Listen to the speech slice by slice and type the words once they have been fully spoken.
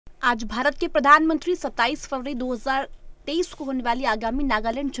आज भारत के प्रधानमंत्री 27 फरवरी 2023 को होने वाली आगामी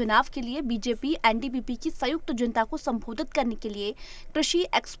नागालैंड चुनाव के लिए बीजेपी एनडीपीपी की संयुक्त जनता को संबोधित करने के लिए कृषि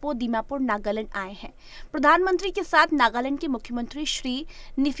एक्सपो दीमापुर नागालैंड आए हैं। प्रधानमंत्री के साथ नागालैंड के मुख्यमंत्री श्री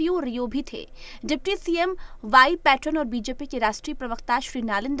निफियो रियो भी थे। डिप्टी सीएम वाई पैटन और बीजेपी के राष्ट्रीय प्रवक्ता श्री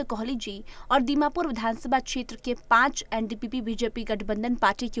नालिंद कोहली जी और दीमापुर विधानसभा क्षेत्र के 5 एनडीपीपी बीजेपी गठबंधन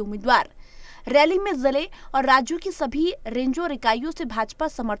पार्टी के उम्मीदवार। रैली में जिले और राज्यों की सभी रेंजों और इकाइयों से भाजपा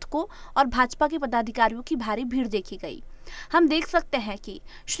समर्थकों और भाजपा के पदाधिकारियों की भारी भीड़ देखी गई। हम देख सकते हैं कि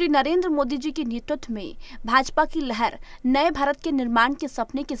श्री नरेंद्र मोदी जी के नेतृत्व में भाजपा की लहर नए भारत के निर्माण के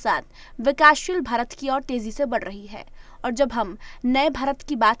सपने के साथ विकासशील भारत की ओर तेजी से बढ़ रही है। और जब हम नए भारत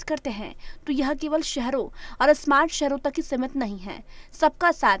की बात करते हैं तो यह केवल शहरों और स्मार्ट शहरों तक ही सीमित नहीं है।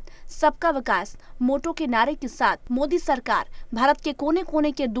 सबका साथ सबका विकास मोटो के नारे के साथ मोदी सरकार भारत के कोने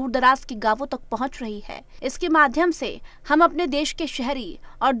कोने के दूर दराज के गांवों तक पहुंच रही है। इसके माध्यम से हम अपने देश के शहरी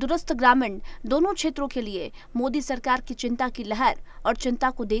और दूरस्थ ग्रामीण दोनों क्षेत्रों के लिए मोदी सरकार की चिंता की लहर और चिंता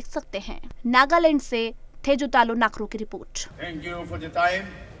को देख सकते हैं। नागालैंड से थेजुतालो नाकरो की report. Thank you for the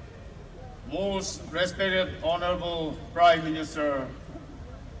time. Most respected Honorable Prime Minister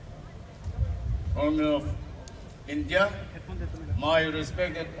of India, my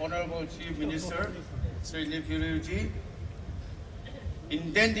respected Honorable Chief Minister, Sri Nifiruji,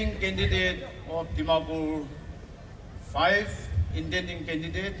 intending candidate of Dimapur 5, intending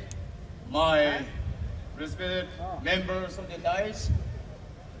candidate, my respected members of the dais,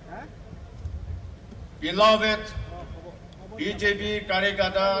 beloved BJP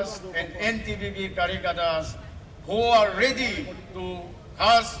Karikadas and NTPP Karikadas who are ready to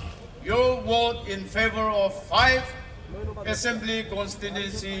cast your vote in favor of 5 assembly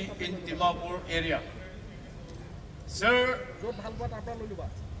constituency in Dimapur area. Sir,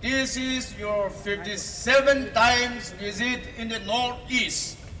 this is your 57 times visit in the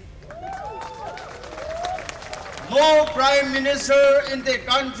Northeast. No Prime Minister in the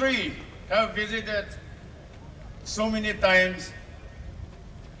country have visited so many times.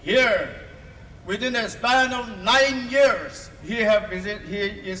 Here, within a span of 9 years, he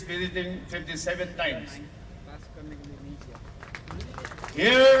is visiting 57 times.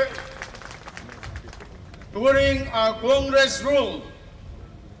 Here, during our Congress rule,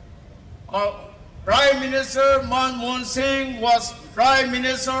 our Prime Minister Manmohan Singh was Prime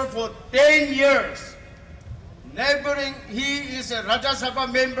Minister for 10 years. Neighboring, he is a Rajya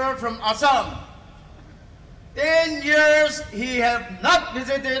Sabha member from Assam. 10 years he have not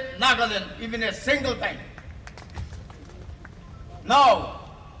visited Nagaland even a single time. Now,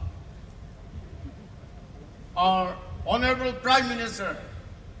 our Honorable Prime Minister,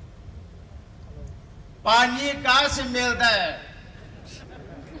 पानी कहाँ से मिलता है,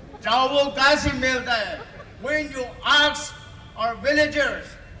 चावल कहाँ से मिलता है? When you ask our villagers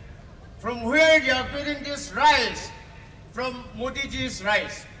from where you are getting this rice, from Modi ji's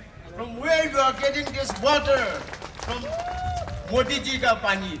rice. From where you are getting this water? From Modi ji ka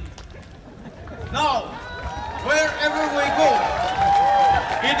pani. Now, wherever we go,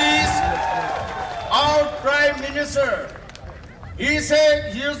 it is our Prime Minister. He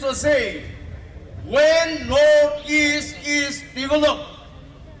used to say, when Northeast is developed,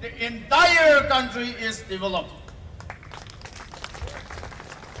 the entire country is developed.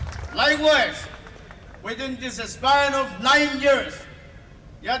 Likewise, within this span of 9 years,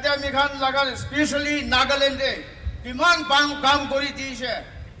 Yata Mikhan Lagan, especially Nagaland, Kiman Bang Kam Koritisha,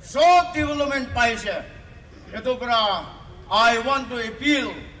 so development Paisha. Etopra, I want to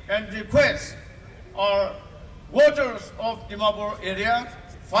appeal and request our voters of Dimapur area,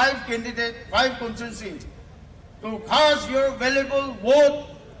 5 candidates, 5 constituency, to cast your valuable vote,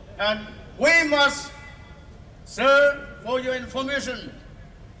 and we must, sir, for your information,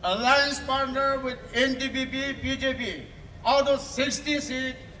 alliance partner with NDPP, BJP. Out of 60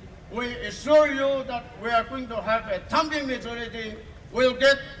 seats, we assure you that we are going to have a thumping majority. We'll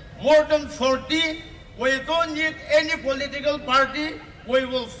get more than 40. We don't need any political party. We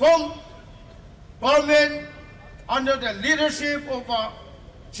will form government under the leadership of our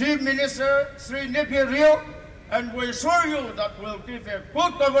Chief Minister, Sri Nifirio, and we assure you that we'll give a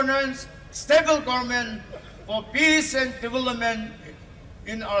good governance, stable government for peace and development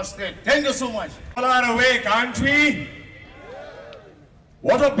in our state. Thank you so much. All our away country.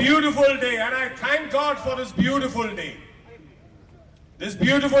 What a beautiful day, and I thank God for this beautiful day. This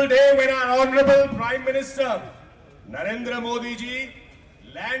beautiful day when our Honorable Prime Minister Narendra Modi ji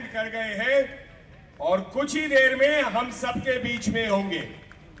land कर गए हैं और कुछ ही देर में हम सबके बीच में होंगे.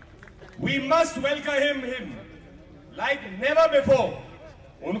 We must welcome him like never before.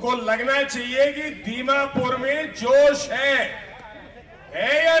 उनको लगना चाहिए कि दीमापुर में जोश है.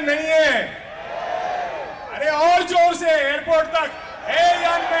 है या नहीं है? अरे और जोर से, एयरपोर्ट तक, है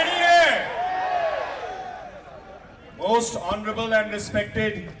या नहीं है? Most honorable and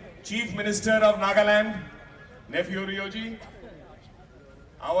respected Chief Minister of Nagaland, Nephew Rioji,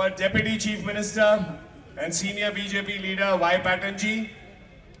 our Deputy Chief Minister and Senior BJP Leader Y. Patton ji,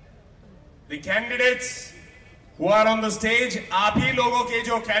 the candidates who are on the stage, आप ही लोगों के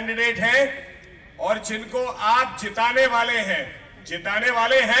जो कैंडिडेट हैं और जिनको आप जिताने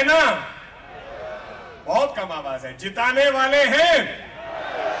वाले हैं ना? बहुत कम आवाज है, जिताने वाले हैं।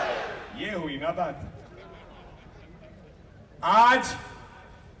 ये हुई ना बात। आज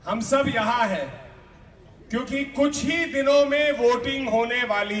हम सब यहां हैं क्योंकि कुछ ही दिनों में वोटिंग होने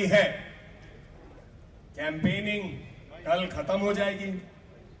वाली है। कैंपेनिंग कल खत्म हो जाएगी।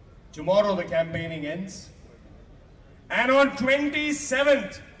 Tomorrow the campaigning ends. And on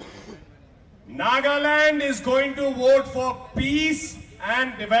 27th, Nagaland is going to vote for peace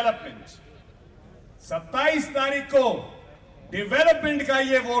and development. 27 तारीख को डेवलपमेंट का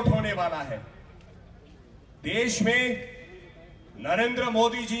ये वोट होने वाला है। देश में नरेंद्र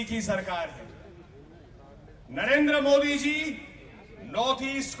मोदी जी की सरकार है। नरेंद्र मोदी जी नॉर्थ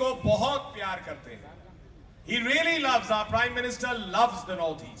ईस्ट को बहुत प्यार करते हैं। He really loves, our Prime Minister loves the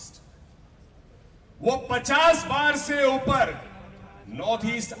North East. वो 50 बार से ऊपर नॉर्थ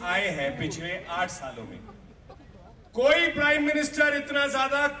ईस्ट आए हैं पिछले 8 सालों में। कोई प्राइम मिनिस्टर इतना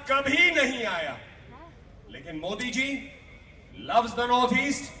ज्यादा कभी नहीं आया। लेकिन Modi ji loves the North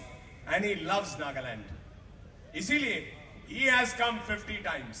East and he loves Nagaland. इसीलिए he has come 50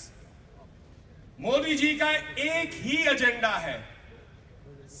 times. Modi ji का एक ही एजेंडा है,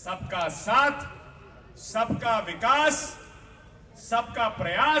 सबका साथ, सबका विकास, सबका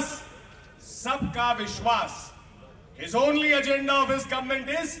प्रयास, सबका विश्वास. His only agenda of his government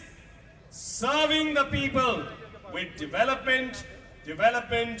is serving the people with development,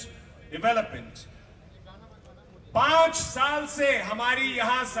 development, development. 5 साल से हमारी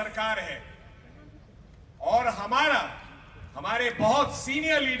यहां सरकार है और हमारे बहुत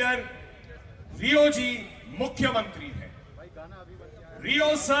सीनियर लीडर रियो जी मुख्यमंत्री है।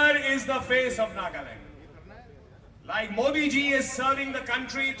 Rio sir is the face of Nagaland. Like Modi ji is serving the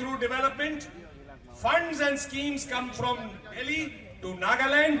country through development, funds and schemes come from Delhi to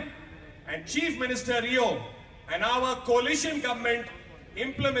Nagaland, and Chief Minister Rio and our coalition government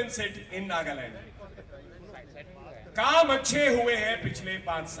implements it in Nagaland. काम अच्छे हुए हैं पिछले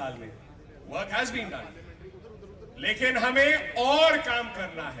 5 साल में, work has been done, लेकिन हमें और काम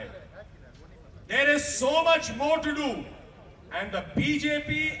करना है. There is so much more to do, and the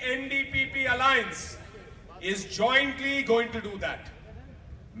BJP-NDPP alliance is jointly going to do that.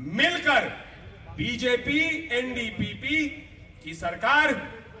 मिलकर BJP-NDPP की सरकार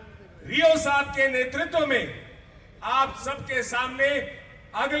रियो साहब के नेतृत्व में आप सबके सामने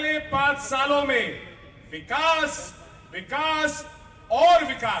अगले 5 सालों में विकास, विकास और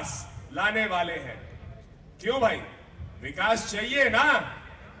विकास लाने वाले हैं. क्यों भाई, विकास चाहिए ना?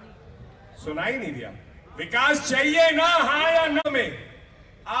 सुनाई नहीं दिया. विकास चाहिए ना? हाँ या ना? में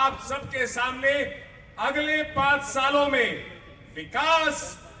आप सबके सामने अगले 5 सालों में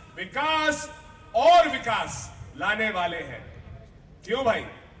विकास, विकास और विकास लाने वाले हैं. क्यों भाई,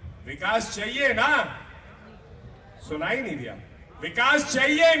 विकास चाहिए ना? सुनाई नहीं दिया. विकास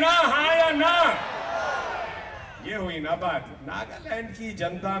चाहिए ना? हाँ या ना? ये हुई ना बात. नागालैंड की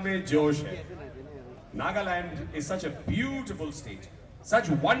जनता में जोश है. Nagaland is such a beautiful state, such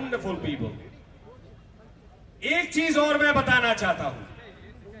wonderful people. एक चीज और मैं बताना चाहता हूं.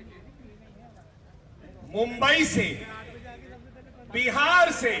 मुंबई से,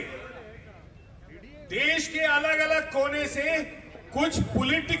 बिहार से, देश के अलग अलग कोने से कुछ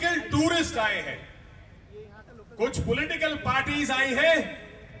पॉलिटिकल टूरिस्ट आए हैं. कुछ पॉलिटिकल पार्टीज आई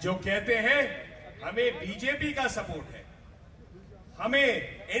हैं जो कहते हैं हमें बीजेपी का सपोर्ट है, हमें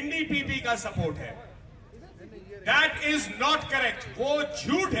एनडीपीपी का सपोर्ट है. That is not correct. वो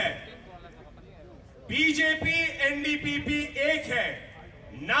झूठ है. बीजेपी एनडीपीपी एक है.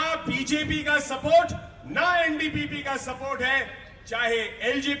 ना बीजेपी का सपोर्ट ना एनडीपीपी का सपोर्ट है. चाहे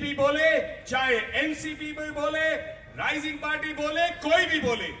एलजेपी बोले, चाहे एनसीपी बोले, राइजिंग पार्टी बोले, कोई भी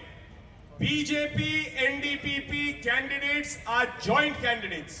बोले, BJP NDPP candidates are joined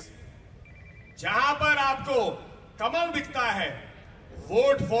candidates. जहां पर आपको कमल दिखता है,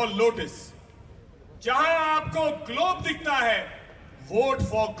 वोट फॉर लोटस. जहां आपको ग्लोब दिखता है, vote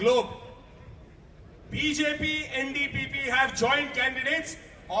for globe. BJP NDPP have joint candidates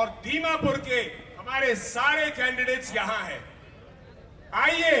और दीमापुर के हमारे सारे कैंडिडेट्स यहां हैं.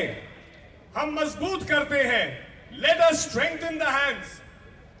 आइए हम मजबूत करते हैं. Let us strengthen the hands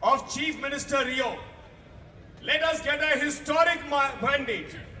of Chief Minister Rio. Let us get a historic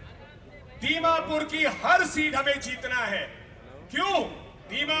mandate. Dimapur की हर सीट हमें जीतना है. क्यों?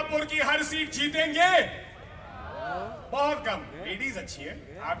 दीमापुर की हर सीट जीतेंगे? बहुत कम. लेडीज अच्छी है,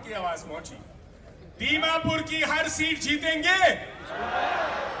 आपकी आवाज पहुंची. दीमापुर की हर सीट जीतेंगे?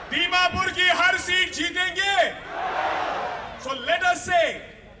 दीमापुर की हर सीट जीतेंगे? So let us say,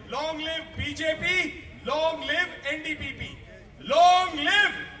 long live BJP, long live NDPP, long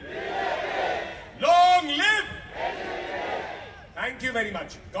live BJP. Long live BJP. Thank you very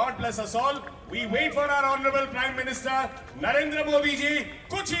much. God bless us all. We wait for our Honorable Prime Minister Narendra Modi ji.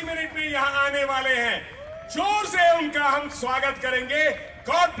 कुछ ही minute में यहाँ आने वाले हैं. जोर से उनका हम स्वागत करेंगे.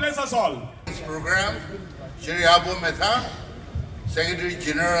 God bless us all. This program, Shri Abu Metha, Secretary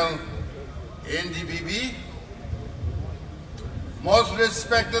General NDPP, most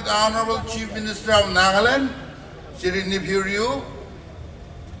respected Honorable Chief Minister of Nagaland, Shri Nifuriu,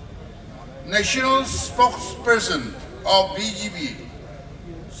 National Spokesperson of BJP,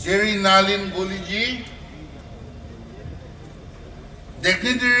 Shri Nalin Kohli,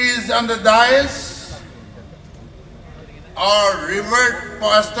 dignitaries on the dais, our revered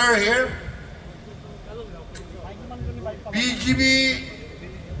pastor here, BJP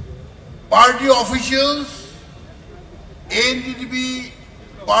party officials, NDPP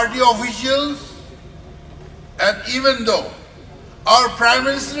party officials, and even though our Prime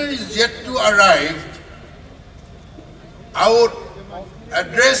Minister is yet to arrive, I would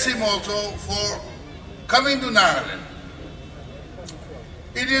address him also for coming to Nagaland.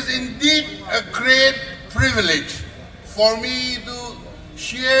 It is indeed a great privilege for me to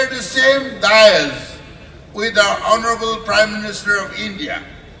share the same dais with our Honorable Prime Minister of India.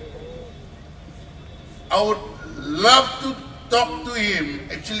 I would love to talk to him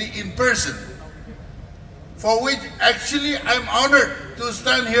actually in person, for which actually I'm honored to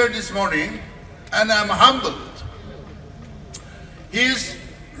stand here this morning, and I'm humbled. His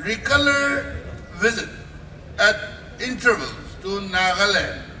regular visit at intervals to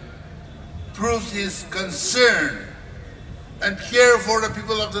Nagaland proves his concern and care for the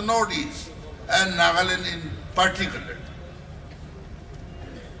people of the Northeast and Nagaland in particular.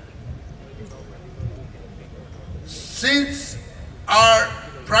 Since our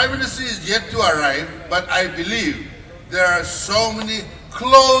Prime Minister is yet to arrive, but I believe there are so many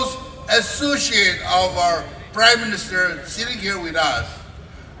close associates of our Prime Minister sitting here with us,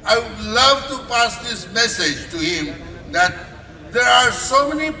 I would love to pass this message to him that there are so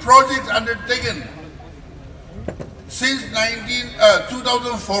many projects undertaken since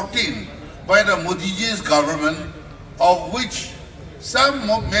 2014 by the Modiji's government, of which some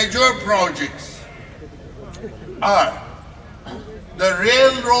major projects are the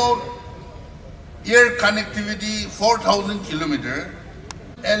railroad air connectivity 4,000 kilometer,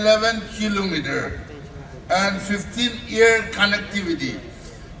 11 kilometer, and 15 air connectivity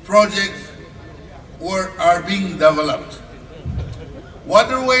projects are being developed.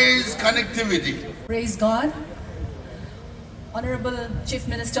 Waterways connectivity. Praise God. Honorable Chief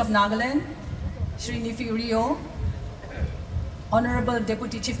Minister of Nagaland, Shri Nifuriu, Honorable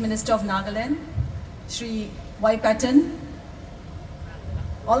Deputy Chief Minister of Nagaland, Shri Patton,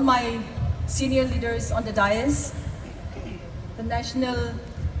 all my senior leaders on the dais, the National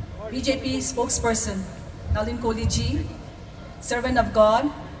BJP spokesperson, Nalin Kohli ji, servant of God,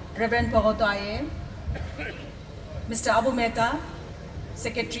 Reverend Pagotaye, Mr. Abu Metha,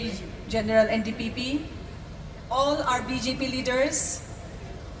 Secretary General NDPP, all our BJP leaders,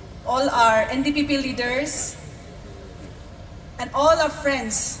 all our NDPP leaders, and all our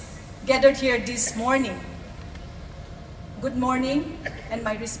friends gathered here this morning. Good morning and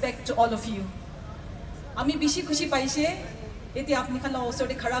my respect to all of you. Ami bishi khushi paise, eti apni khan la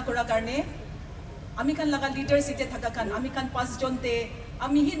osore khara kora karne. Ami kan laga leaders ite thaka kan, ami kan 5 jon te,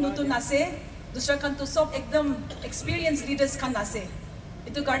 ami hi nutun ase, dusra kan to sob ekdam experienced leaders kan ase.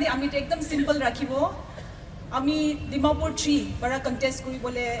 Itu karne ami to ekdam simple rakhibo. Ami Dimapur 3 para contest kuri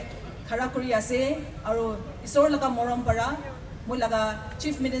bole khara kuri ase, aro isor laga morom para, mo laga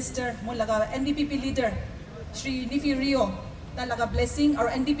Chief Minister, mo laga NDPP leader, Shri Nifuriu, ta laga blessing, aro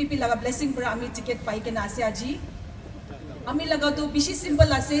NDPP laga blessing para ami ticket pai ke na ase aji. Ami laga to bishi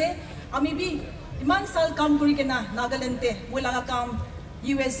simple ase, ami bi iman sal kam kuri ke na Nagaland te, mo laga kam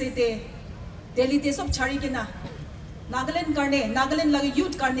USA te, Delhi te sob chhari ke na. Nagaland karne, Nagaland laga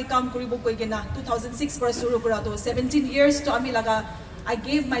youth karne kam koribo koi ke na 2006 para suru kora to 17 years to ami laga I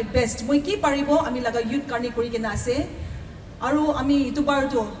gave my best. Moi ki paribo ami laga youth karne kori ke na ase. Aro ami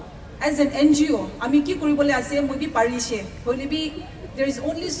itubar to as an NGO ami ki koribole ase moi bi parishe. Hoile bi there is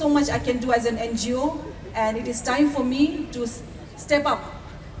only so much I can do as an NGO, and it is time for me to step up.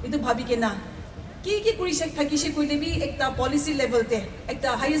 Itu bhabi ke na. ki kuri shek thaki she koile bi ekta policy level te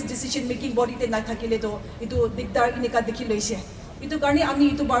ekta highest decision making body te na thakile to itu dikdar inika dekhi loise itu karni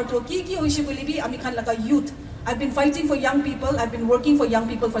ami itu bar to ki hoise koile bi ami khan laga youth. I've been fighting for young people, I've been working for young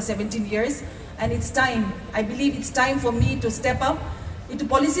people for 17 years, and it's time, I believe it's time for me to step up. Itu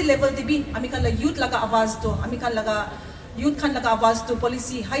policy level te bi ami khan la youth laga awaz to ami khan laga youth khan laga awaz to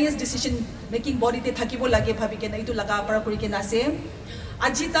policy highest decision making body te thakibo lage bhabi ke na itu laga para kuri ke na ase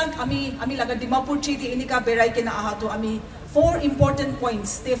aji tak ami laga Dimapur tree te enika berai ke na aha to ami 4 important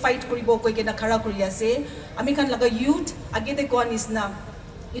points te fight koribo koi ke na khara kuri ase ami khan laga youth age te koan is na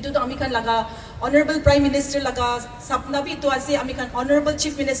itu to ami khan laga honorable prime minister laga sapna bi to ase ami khan honorable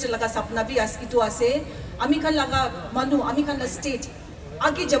chief minister laga sapna bi as itu ase ami khan laga manu ami khan la state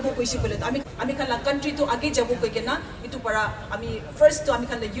आगे जबो कोई से बोले तो आमी खान ला country तो आगे जबो कोई के ना इतु परा आमी फर्स्ट तो आमी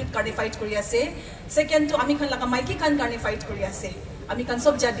खान ला यूथ कार्ने फाइट करिया से सेकंड तो आमी खान ला माइकी खान कार्ने फाइट करिया से आमी खान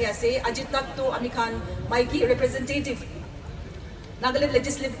सब जाति आसे आज तक तो आमी Khan Mikey representative Nagaland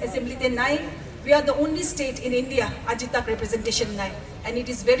legislative assembly ते नाइ we are the only state in India आज तक representation नाइ and it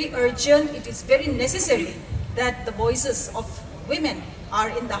is very urgent, it is very necessary that the voices of women are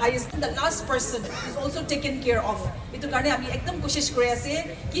in the highest. The last person is also taken care of. Itu karne ami ekdam koshish kori ase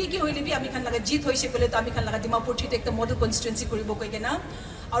ki hoile bi ami khan laga jeet hoise bole to ami khan laga Dimapur tree ekta model constituency koribo koi kena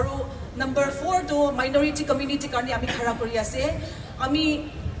aru number 4 to minority community karne ami khara kori ase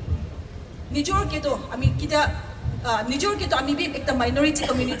ami nijor ke to ami kita nijor ke to ami bi ekta minority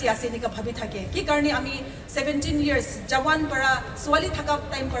community ase nika bhabi thake ki karne ami 17 years jawan para swali thaka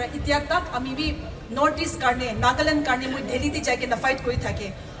time para itya tak ami bi North East karne Nagaland karne moi Delhi te jai ke na fight kori thake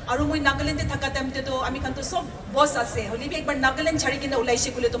aru moi Nagaland te thaka time te to ami khan to sob boss ase holi bi ekbar Nagaland chhari ke na ulaise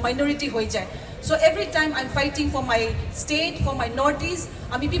kole to minority hoi jai so every time I'm fighting for my state for my North East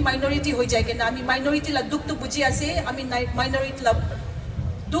ami bi minority hoi jai ke na ami minority la dukh to buji ase ami minority la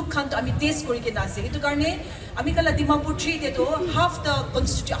dukh khan to ami taste kori ke na ase itu karne ami kala Dimapur tree te to half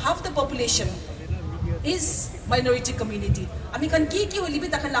the population is minority community. Ami khan ki holi bi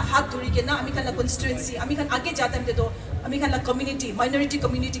takhan la hat dhuri ke na ami khan la constituency ami khan age jatam te to ami khan la community minority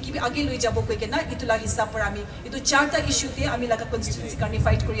community ki bi age loi jabo koi ke na itula hisab par ami itu charta issue te ami laga constituency karni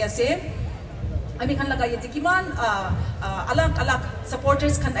fight kori ase ami khan laga yete kiman alag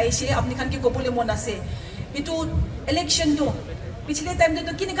supporters khan aise apni khan ki gobole mon ase itu election to पिछले time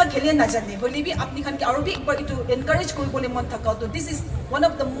तो किने का खेले ना जाने होली भी अपनी खान के और भी एक बार इतो encourage कोई बोले मन थका तो this is one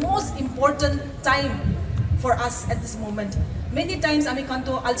of the most important time for us at this moment many times ami khan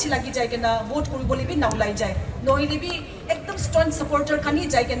to alchi lagi jai ke na vote kori bole bi naulai jai noile bi ekdam strong supporter khani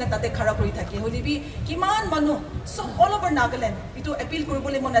jai ke na tate khara kori thake hoili bi kiman manu so all over Nagaland ito appeal kori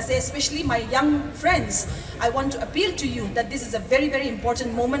bole mon ase especially my young friends I want to appeal to you that this is a very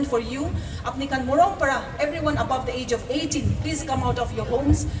important moment for you apni khan morom para everyone above the age of 18 please come out of your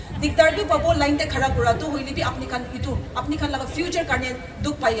homes diktar bi pabo line te khara kora to hoili bi apni khan laga future karne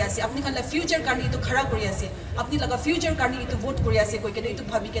duk pai ase apni khan la future karne ito khara kori ase apni laga future karne ito vote kori ase koi ke ito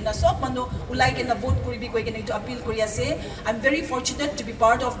bhabi ke na sob manu ulai ke na vote kori bi koi ke ito appeal kori ase I'm very fortunate to be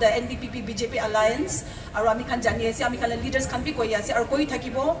part of the NDPP BJP alliance aru ami khan jani ase ami khan leaders khan bi koi ase aru koi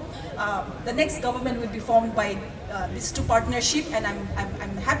thakibo the next government will be formed by these two partnership and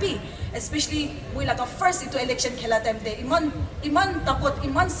I'm happy especially we laga first ito election khela time te iman takot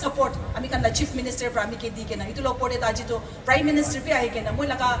iman support ami khan la chief minister pra ami ke di ke na ito lo pore ta aji to prime minister bi ahi ke na moi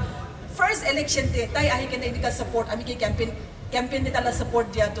laga first election te tai ahi ke na idika support ami ke campaign de tala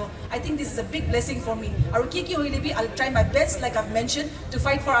support dia to I think this is a big blessing for me aru ki hoile bi I'll try my best like I've mentioned to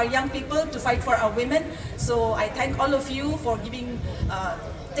fight for our young people to fight for our women so I thank all of you for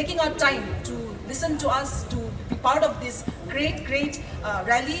taking our time to listen to us to be part of this great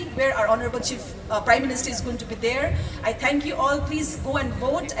rally where our honorable chief prime minister is going to be there I thank you all please go and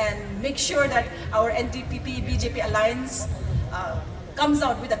vote and make sure that our NDPP BJP alliance comes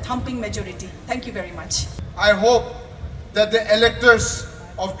out with a thumping majority thank you very much I hope that the electors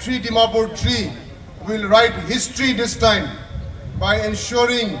of Dimapur tree will write history this time by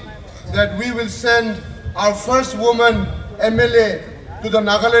ensuring that we will send our first woman MLA to the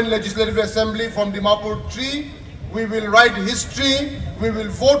Nagaland Legislative Assembly from Dimapur tree. We will write history, we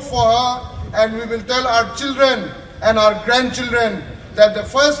will vote for her and we will tell our children and our grandchildren that the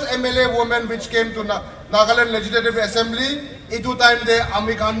first MLA woman which came to Nagaland Legislative Assembly itu time de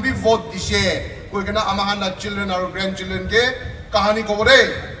ami khan bi vote dishe koi kana amahan children or grandchildren ke kahani kobore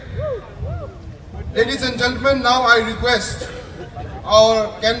ladies and gentlemen now I request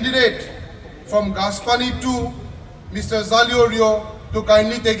our candidate from Gaspani 2 Mr. Zaliorio to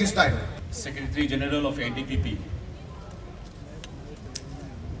kindly take his time Secretary General of NDPP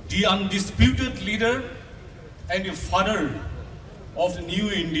the undisputed leader and the father of the new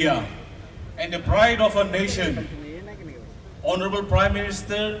India and the pride of our nation, Honorable Prime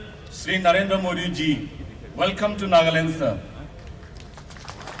Minister Shri Narendra Modi ji. Welcome to Nagaland, sir.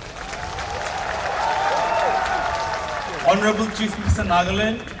 Honorable Chief Minister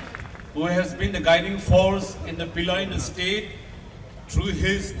Nagaland, who has been the guiding force in the pillar in the state through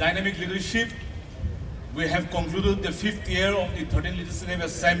his dynamic leadership, we have concluded the 5th year of the 13th Legislative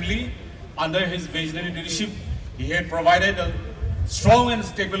Assembly. Under his visionary leadership, he had provided a strong and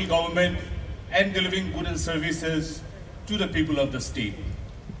stable government and delivering goods and services to the people of the state.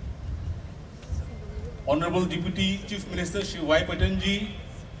 Honorable Deputy Chief Minister Shri Patton ji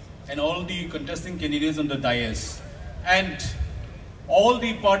and all the contesting candidates on the dais, and all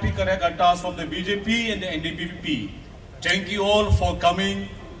the party karyakartas from the BJP and the NDPP, thank you all for coming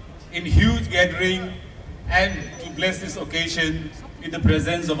in huge gathering and to bless this occasion in the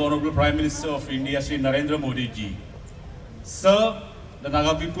presence of Honorable Prime Minister of India, Shri Narendra Modi ji. Sir, the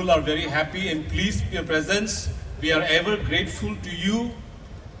Naga people are very happy and pleased with your presence. We are ever grateful to you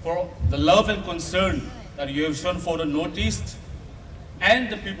for the love and concern that you have shown for the Northeast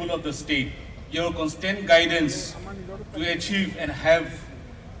and the people of the state. Your constant guidance to achieve and have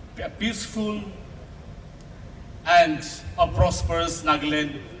a peaceful and a prosperous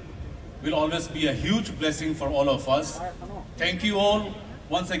Nagaland will always be a huge blessing for all of us. Thank you all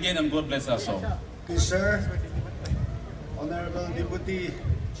once again, and God bless us all. Sir, Honorable Deputy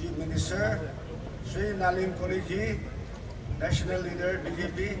Chief Minister Shri Nalim Kohli ji, National Leader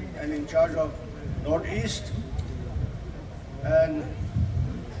BJP and in charge of Northeast, and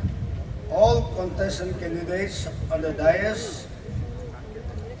all contestant candidates on the dais,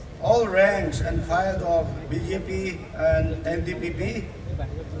 all ranks and files of BJP and NDPP,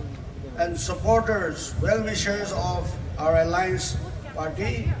 and supporters, well-wishers of our alliance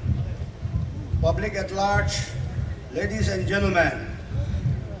party, public at large, ladies and gentlemen,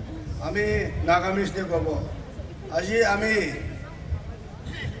 ami Nagamis de Gobo. Aji ami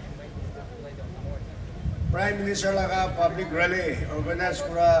Prime Minister laga public rally organize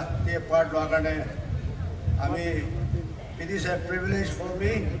kura te part lagane. Ami, it is a privilege for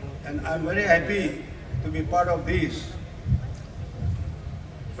me, and I'm very happy to be part of this.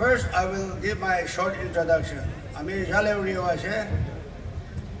 First, I will give my short introduction. Ami Jale Rio Ashe,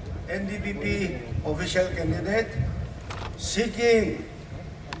 NDPP official candidate, seeking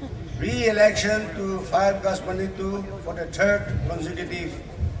re-election to 5/22 for the 3rd consecutive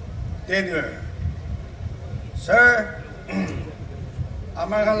tenure. Sir,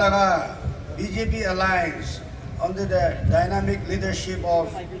 American Laga BJP Alliance under the dynamic leadership of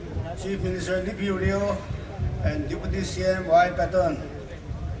Chief Minister Rio and Deputy CM Patton,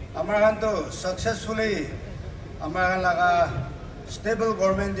 American to successfully American Laga stable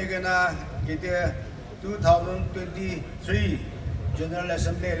government digena ite 2023 General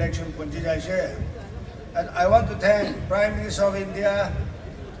Assembly election punji jaise. And I want to thank Prime Minister of India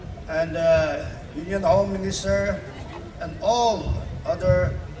and Union Home Minister and all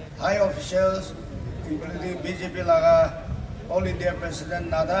other high officials, including BJP Laga, All India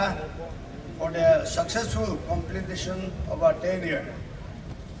President Nada, for the successful completion of our tenure.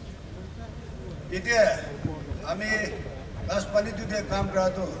 Ite, ami last pani today kam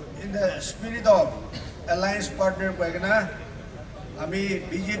krato in the spirit of alliance partner pagna, ami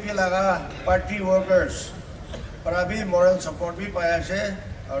BJP Laga party workers para bhi moral support bhi paya se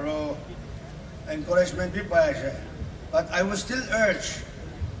aro encouragement bhi paya se. But I would still urge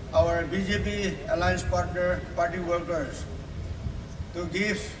our BJP alliance partner party workers to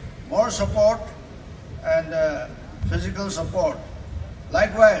give more support and physical support.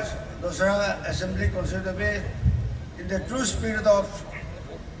 Likewise, Dosra Assembly consider be in the true spirit of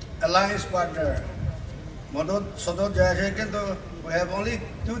alliance partner. Modot sodot jaya kintu we have only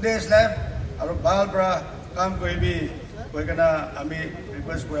 2 days left. Aro balbra kam koi bhi koi kana ami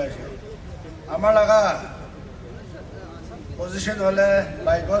request kora ase. Amar laga position hole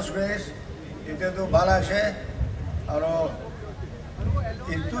by God's grace ite to bhala ase. Aro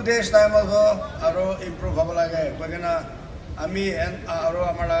in 2 days time also aro improve hobo lage. Koi kana ami and aro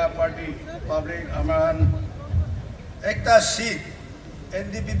amar laga party public amaran ekta seat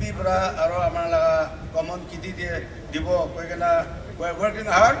NDPP para aro amar laga common kiti de dibo koi kana we're working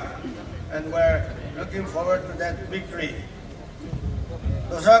hard and we're looking forward to that victory.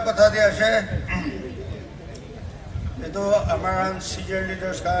 Dosa kotha dia ase ito amaran senior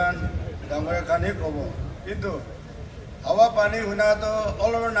leaders kan dangore kani kobo kintu hawa pani huna to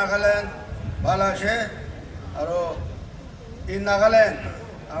all over Nagaland bhala ase aro in Nagaland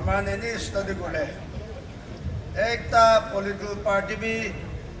amaran any study kole ekta political party bhi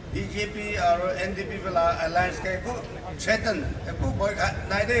BJP और NDP वाला alliance के को क्षेत्र को कोई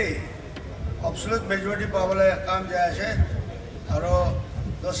नहीं दे absolute majority Pawle काम जाए छे और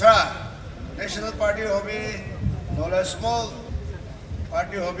दूसरा national party hobby नोला small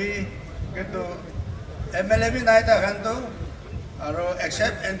party hobby किंतु MLA भी नहीं था खान तो और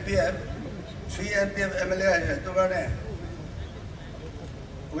except NPF 3 NPF MLA है तो करने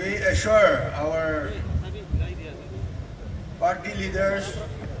we assure our party leaders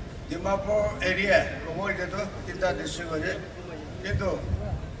Dimapur area Tinta district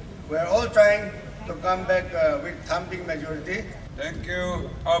we are all trying to come back with thumping majority. Thank you,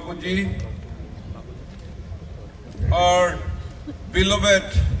 Abuji. Our beloved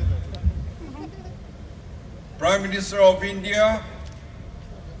Prime Minister of India,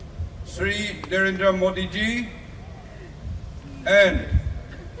 Sri Narendra Modi ji, and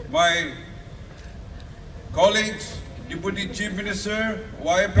my colleagues, Deputy Chief Minister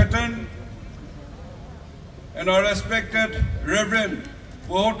Y. Patton, and our respected Reverend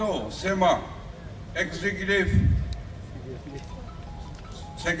Puhoto Sema, Executive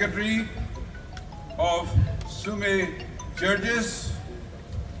Secretary of Sume Churches,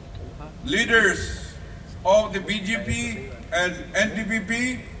 leaders of the BJP and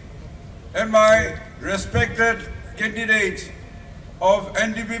NDPP, and my respected candidates of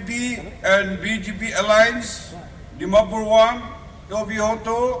NDPP and BJP Alliance, Dimapur 1,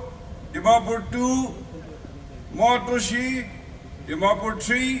 Tobihoto, Dimapur 2, Motoshi, Dimapur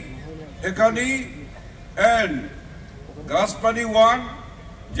 3, Hekani, and Gaspani 1,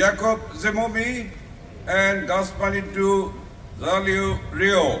 Jacob Zemomi, and Gaspani 2, Zalio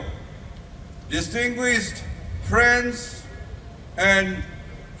Rio. Distinguished friends and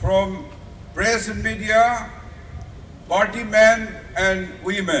from press and media, party men and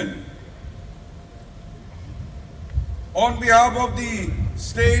women. On behalf of the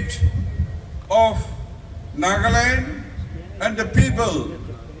state of Nagaland and the people,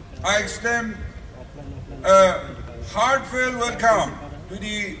 I extend a heartfelt welcome to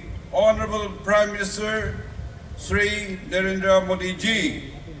the Honorable Prime Minister Sri Narendra Modi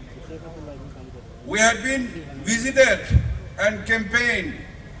ji. We had been visited and campaigned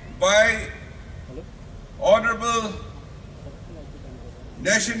by Honorable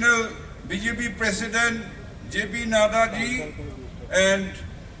National BJP President J.P. Nadda ji and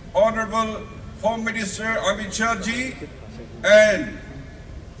Honorable Home Minister Amit Shah ji and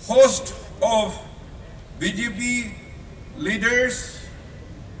host of BJP leaders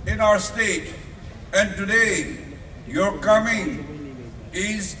in our state. And today, your coming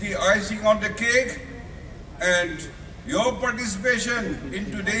is the icing on the cake, and your participation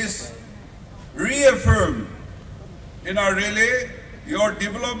in today's reaffirm in our rally your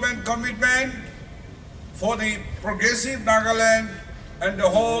development commitment for the progressive Nagaland and the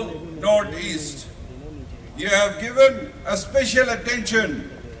whole Northeast. You have given a special attention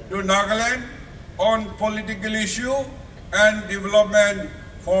to Nagaland on political issue and development,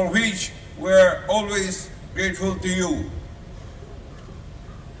 for which we are always grateful to you.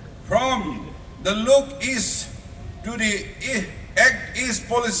 From the Look East to the Act East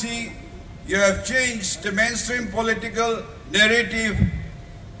policy, you have changed the mainstream political narrative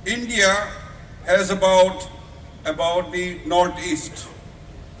India has about the Northeast.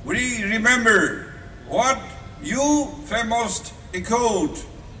 We remember what you famous echoed: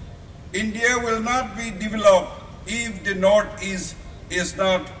 India will not be developed if the Northeast is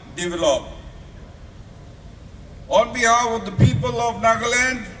not developed. On behalf of the people of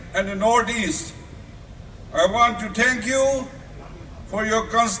Nagaland and the Northeast, I want to thank you for your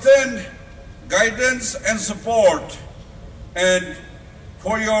constant guidance and support, and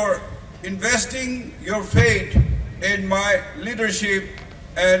for your investing your faith in my leadership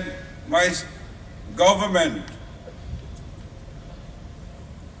and my government.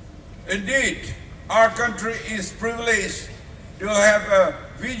 Indeed, our country is privileged to have a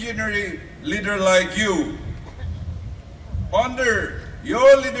visionary leader like you. Under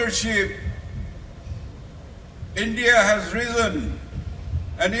your leadership, India has risen,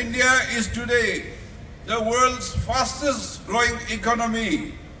 and India is today the world's fastest growing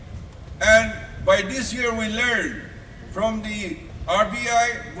economy. And by this year we learned from the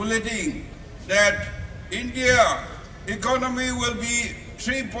RBI bulletin that India economy will be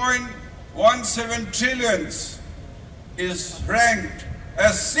 3.17 trillions, is ranked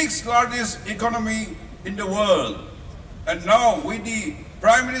as 6th largest economy in the world. And now with the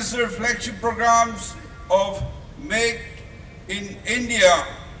Prime Minister flagship programs of Make in India,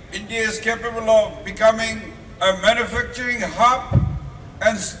 India is capable of becoming a manufacturing hub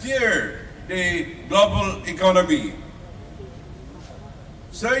and steer the global economy.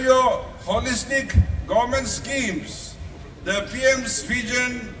 So your holistic government schemes, the PM's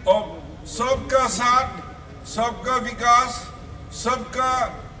vision of Sabka Saath, Sabka Vikas,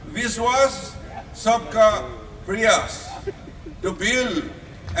 Sabka Vishwas, Sabka Prayas to build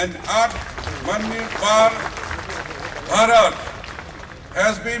an Atmanirbhar Bharat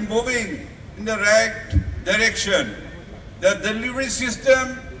has been moving in the right direction. The delivery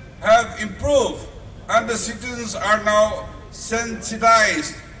system have improved and the citizens are now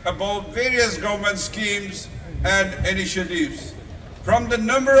sensitized about various government schemes and initiatives. From the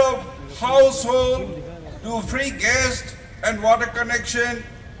number of household to free gas and water connection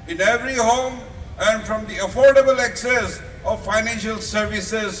in every home, and from the affordable access of financial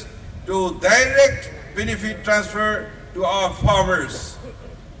services to direct benefit transfer to our farmers.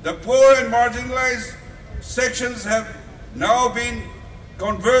 The poor and marginalized sections have now been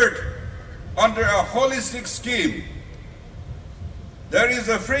converted under a holistic scheme. There is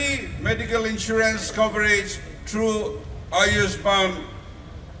a free medical insurance coverage through Ayushman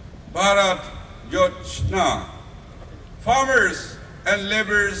Bharat Yojana. Farmers and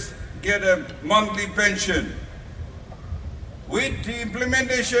laborers get a monthly pension. With the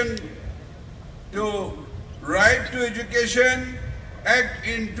implementation to Right to Education Act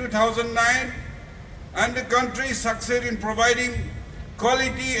in 2009, and the country succeeded in providing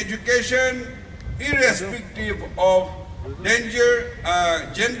quality education irrespective of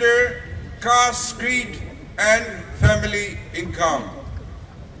gender, caste, creed, and family income.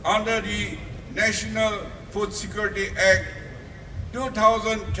 Under the National Food Security Act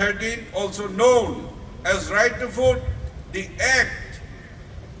 2013, also known as Right to Food, the Act,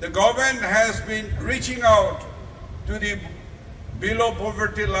 the government has been reaching out to the below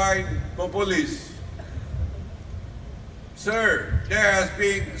poverty line populace. Sir, there has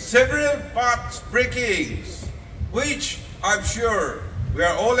been several path breakings, which I'm sure we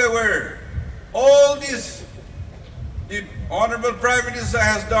are all aware. All this the Honorable Prime Minister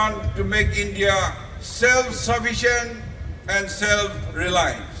has done to make India self-sufficient and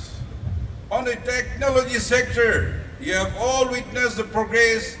self-reliant. On the technology sector, you have all witnessed the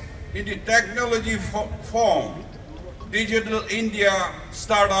progress in the technology form. Digital India,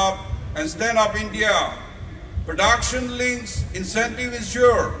 Startup and Stand Up India. Production links incentive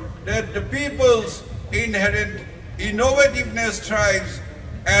ensure that the people's inherent innovativeness thrives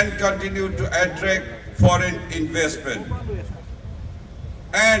and continue to attract foreign investment.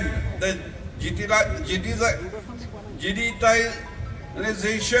 And the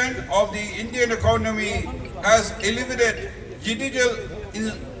digitalization of the Indian economy has elevated digital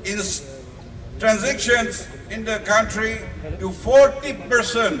transactions in the country to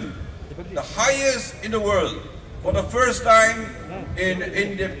 40%, the highest in the world, for the first time in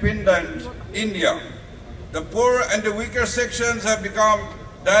independent India. The poor and the weaker sections have become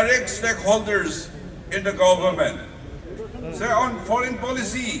direct stakeholders in the government. So on foreign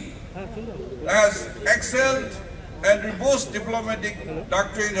policy has excelled and robust diplomatic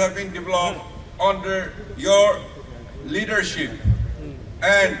doctrine have been developed under your leadership.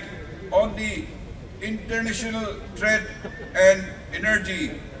 And on the international trade and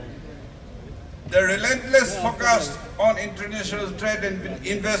energy, the relentless focus on international trade and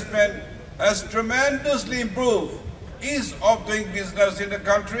investment has tremendously improved ease of doing business in the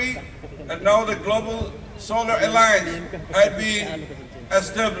country, and now the Global Solar Alliance has been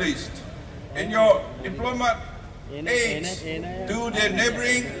established. In your diplomat aids to the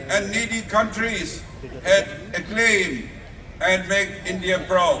neighboring and needy countries had acclaimed and make India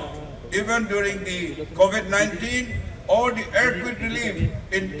proud, even during the COVID-19 or the earthquake relief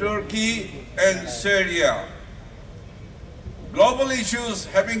in Turkey and Syria. Global issues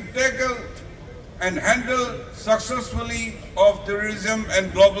have been tackled and handled successfully of terrorism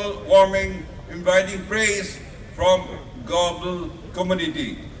and global warming, inviting praise from global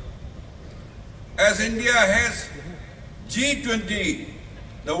community. As India has G20,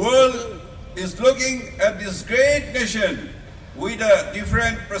 the world is looking at this great nation with a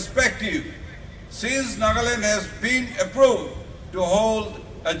different perspective. Since Nagaland has been approved to hold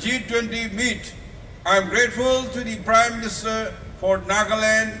a G20 meet, I am grateful to the Prime Minister for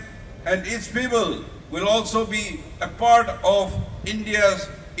Nagaland and its people will also be a part of India's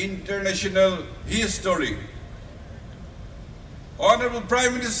international history. Honorable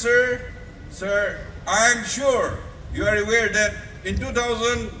Prime Minister, sir, I am sure you are aware that in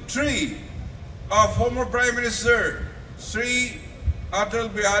 2003, our former Prime Minister, Sri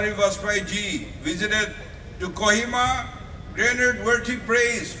Atal Bihari Vajpayee ji, visited to Kohima, garnered worthy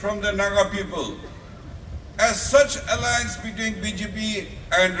praise from the Naga people. As such alliance between BJP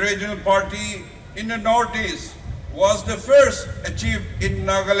and regional party in the Northeast was the first achieved in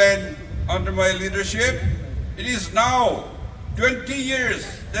Nagaland under my leadership, it is now 20 years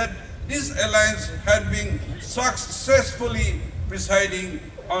that this alliance had been successfully presiding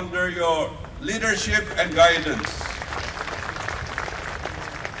under your leadership and guidance.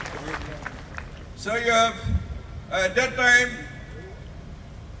 So you have, at that time,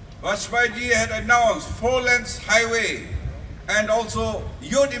 Vajpayee had announced 4-lane highway and also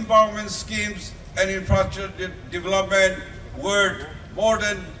youth empowerment schemes and infrastructure development worth more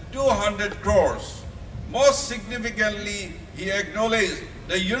than 200 crores. Most significantly, he acknowledged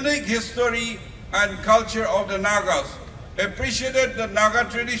the unique history and culture of the Nagas, appreciated the Naga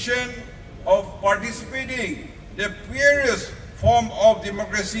tradition of participating in the purest form of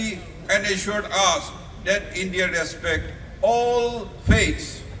democracy, and assured us that India respects all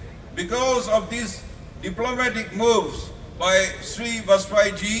faiths. Because of these diplomatic moves by Sri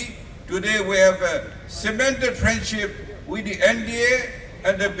Vajpayee, today we have a cemented friendship with the NDA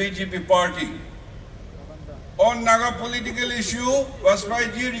and the BJP party. On Naga political issue,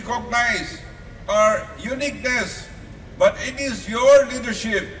 Vajpayee recognized our uniqueness, but it is your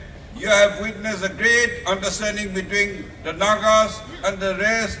leadership. You have witnessed a great understanding between the Nagas and the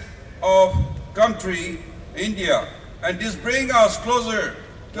rest of country, India. And this brings us closer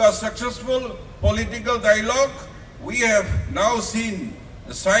to a successful political dialogue. We have now seen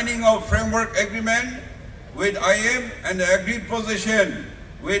the signing of framework agreement with IM and the agreed position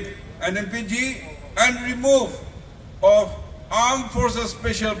with NMPG and remove of Armed Forces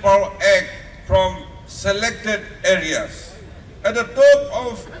Special Power Act from selected areas. At the top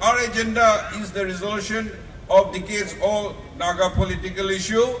of our agenda is the resolution of decades-old Naga political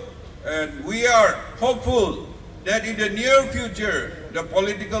issue, and we are hopeful that in the near future, the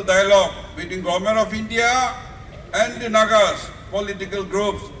political dialogue between Government of India and the Nagas political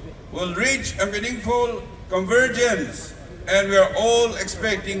groups will reach a meaningful convergence, and we are all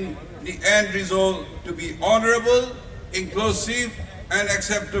expecting the end result to be honorable, inclusive, and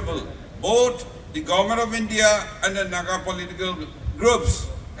acceptable. Both the Government of India and the Naga political groups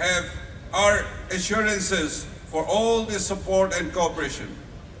have our assurances for all the support and cooperation.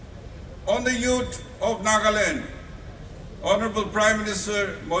 On the youth of Nagaland, Honorable Prime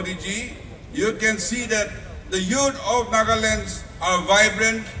Minister Modi ji, you can see that the youth of Nagaland are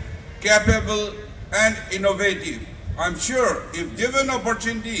vibrant, capable, and innovative. I'm sure if given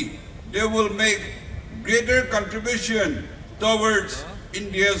opportunity, they will make greater contribution towards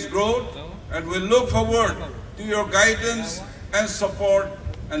India's growth, and we look forward to your guidance and support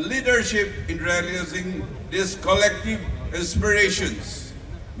and leadership in realizing these collective aspirations.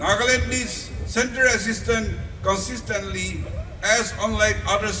 Nagaland needs center assistance consistently, as unlike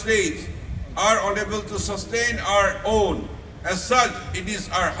other states are unable to sustain our own. As such, it is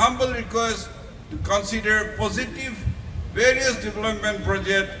our humble request to consider positive various development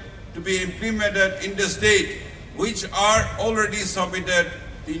projects to be implemented in the state, which are already submitted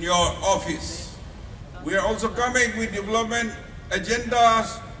in your office. We are also coming with development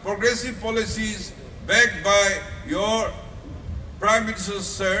agendas, progressive policies backed by your Prime Minister,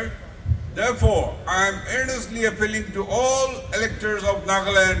 sir. Therefore, I am earnestly appealing to all electors of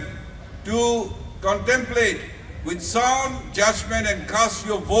Nagaland to contemplate with sound judgment and cast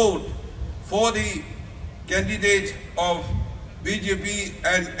your vote for the candidate of BJP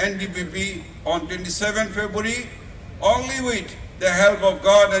and NDPP on 27 February. Only with the help of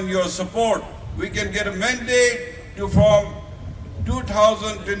God and your support, we can get a mandate to form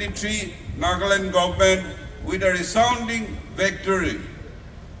 2023 Nagaland government with a resounding victory.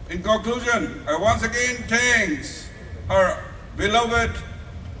 In conclusion, I once again thanks our beloved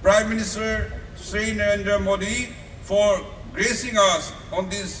Prime Minister Sri Narendra Modi for gracing us on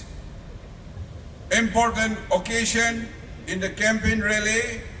this important occasion in the campaign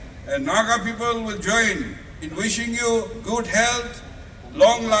rally, and Naga people will join in wishing you good health,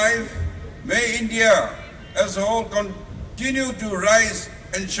 long life. May India as a whole continue to rise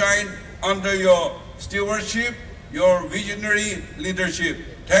and shine under your stewardship, your visionary leadership.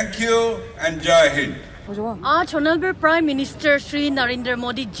 Thank you and Jai Hind. आज honourable prime minister Shri Narendra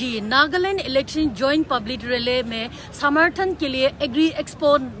Modi ji Nagaland election joint public rally में समर्थन के लिए agree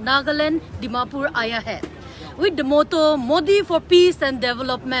expo Nagaland Dimapur आया है with the motto Modi for Peace and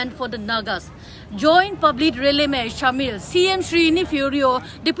Development for the Nagas. Joint public rally में शामिल CM Shri निफ्यूरियो,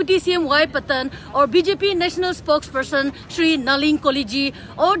 deputy CM Y पतन और BJP national spokesperson Shri Nalin Kohli ji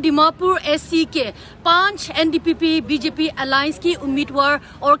और दीमापुर SC के 5 NDPP बीजेपी अलायंस की उम्मीदवार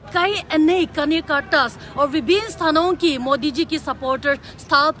और कई अन्य कार्यकर्ता और विभिन्न स्थानों की मोदी जी की सपोर्टर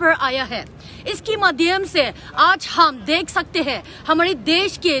स्थल पर आया है। इसके माध्यम से आज हम देख सकते हैं हमारे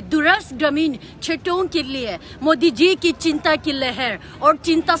देश के दूरस्थ ग्रामीण क्षेत्रों के लिए मोदी जी की चिंता की लहर और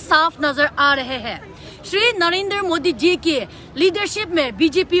चिंता साफ नजर आ रहे हैं। श्री नरेंद्र मोदी जी की लीडरशिप में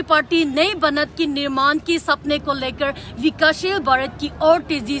बीजेपी पार्टी नई बनत की निर्माण के सपने को लेकर विकासशील भारत की ओर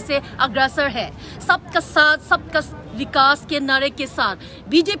तेजी से अग्रसर है। सबका साथ सबका विकास के नारे के साथ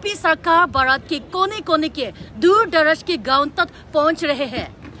बीजेपी सरकार भारत के कोने कोने के दूर दराज के गांव तक पहुंच रहे हैं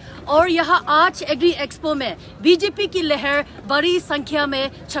और यहां आज एग्री एक्सपो में बीजेपी की लहर बड़ी संख्या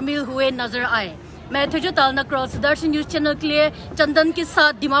में शामिल हुए नजर आए। मैं मेथा सुदर्शन न्यूज चैनल के लिए चंदन के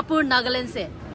साथ दीमापुर नागालैंड से।